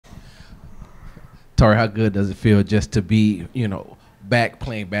Tari, how good does it feel just to be, back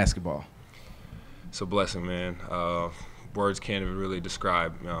playing basketball? It's a blessing, man. Words can't even really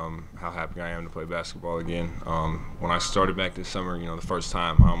describe how happy I am to play basketball again. When I started back this summer, the first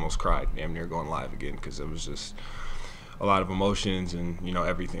time I almost cried, damn near going live again, because it was just a lot of emotions and,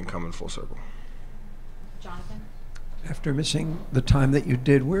 everything coming full circle. Jonathan? After missing the time that you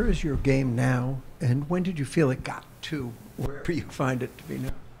did, where is your game now, and when did you feel it got to wherever you find it to be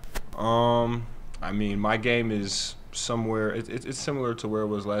now? I mean, my game is somewhere, it's similar to where it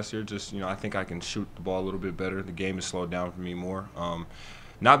was last year. Just, I think I can shoot the ball a little bit better. The game has slowed down for me more.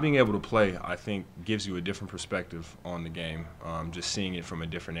 Not being able to play, I think, gives you a different perspective on the game, just seeing it from a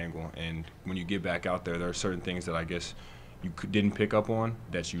different angle. And when you get back out there, there are certain things that I guess you didn't pick up on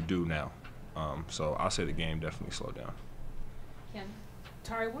that you do now. So I'll say the game definitely slowed down. Kim?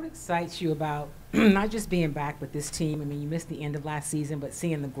 Tari, what excites you about not just being back with this team? I mean, you missed the end of last season, but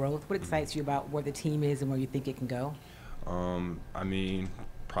seeing the growth. What excites you about where the team is and where you think it can go? I mean,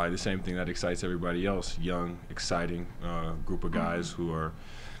 probably the same thing that excites everybody else. Young, exciting group of guys who are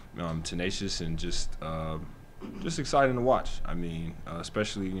tenacious and just exciting to watch. I mean,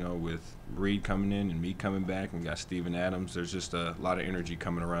 especially, with Reed coming in and me coming back, and we got Steven Adams. There's just a lot of energy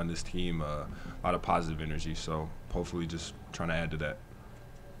coming around this team, a lot of positive energy. So hopefully just trying to add to that.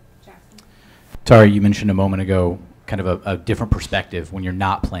 Jackson? Tari, you mentioned a moment ago kind of a different perspective when you're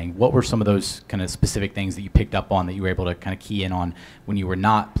not playing. What were some of those kind of specific things that you picked up on that you were able to kind of key in on when you were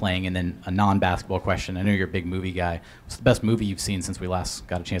not playing? And then a non-basketball question. I know you're a big movie guy. What's the best movie you've seen since we last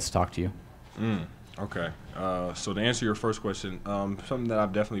got a chance to talk to you? Okay. So to answer your first question, something that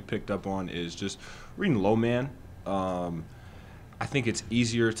I've definitely picked up on is just reading Low Man. I think it's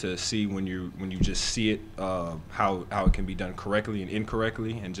easier to see when you just see it, how it can be done correctly and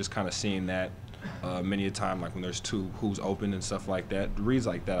incorrectly, and just kind of seeing that many a time, like when there's who's open and stuff like that. Reads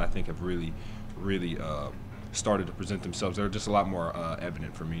like that, I think, have really started to present themselves. They're just a lot more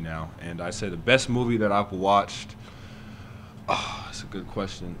evident for me now. And I say the best movie that I've watched. Oh, that's a good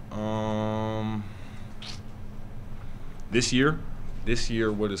question. This year,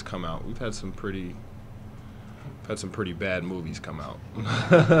 what has come out? We've had some pretty bad movies come out.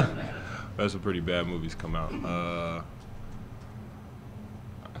 That's some pretty bad movies come out.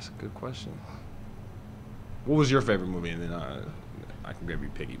 That's a good question. What was your favorite movie? And then I can maybe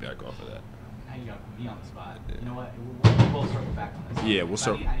piggyback off of that. Now you got to put me on the spot. You know what? We'll circle back on this. Yeah, we'll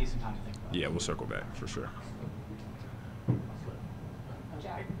circle. I need some time to think about it. Yeah, we'll circle back for sure.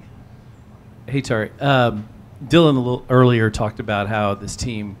 Jack? Hey, Tari. Dylan a little earlier talked about how this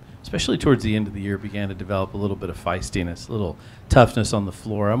team, especially towards the end of the year, began to develop a little bit of feistiness, a little toughness on the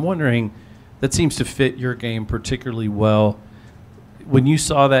floor. I'm wondering, that seems to fit your game particularly well. When you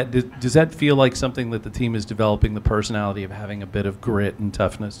saw that, does that feel like something that the team is developing, the personality of having a bit of grit and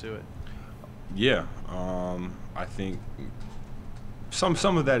toughness to it? Yeah, I think some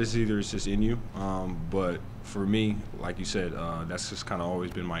of that is either it's just in you, but for me, like you said, that's just kind of always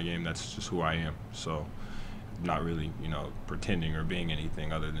been my game. That's just who I am. So not really, pretending or being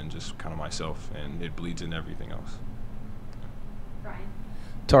anything other than just kind of myself, and it bleeds into everything else. Brian?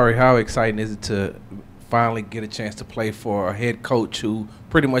 Tari, how exciting is it to finally get a chance to play for a head coach who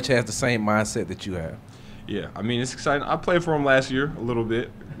pretty much has the same mindset that you have? Yeah, I mean, it's exciting. I played for him last year a little bit,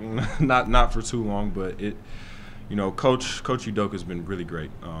 not for too long, but Coach Udoka has been really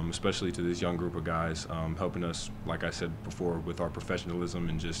great, especially to this young group of guys, helping us, like I said before, with our professionalism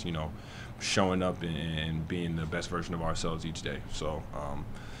and just, showing up and being the best version of ourselves each day. So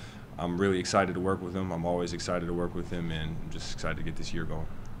I'm really excited to work with him. I'm always excited to work with him, and I'm just excited to get this year going.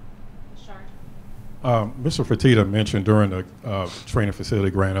 Mr. Fertitta mentioned during the training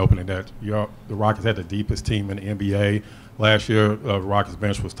facility grand opening that the Rockets had the deepest team in the NBA. Last year, the Rockets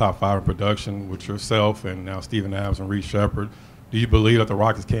bench was top 5 in production with yourself and now Steven Adams and Reed Shepherd. Do you believe that the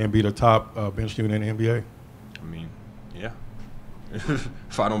Rockets can be the top bench unit in the NBA? I mean, yeah.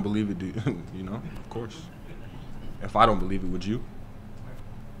 If I don't believe it, of course. If I don't believe it, would you?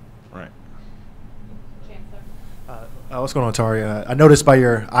 Right. What's going on, Tari? I noticed by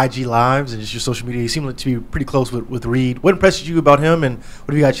your IG lives and just your social media, you seem to be pretty close with Reed. What impressed you about him, and what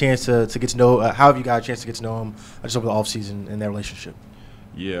have you got a chance to get to know? How have you got a chance to get to know him just over the offseason and their relationship?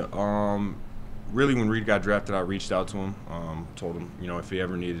 Yeah, really when Reed got drafted, I reached out to him, told him, if he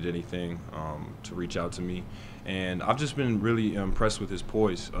ever needed anything, to reach out to me. And I've just been really impressed with his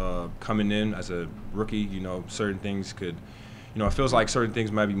poise. Coming in as a rookie, certain things could – it feels like certain things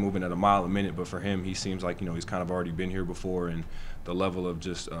might be moving at a mile a minute, but for him, he seems like, he's kind of already been here before, and the level of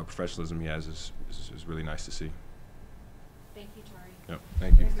just professionalism he has is really nice to see. Thank you, Tari. Yep,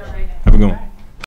 thank you. Have a good one.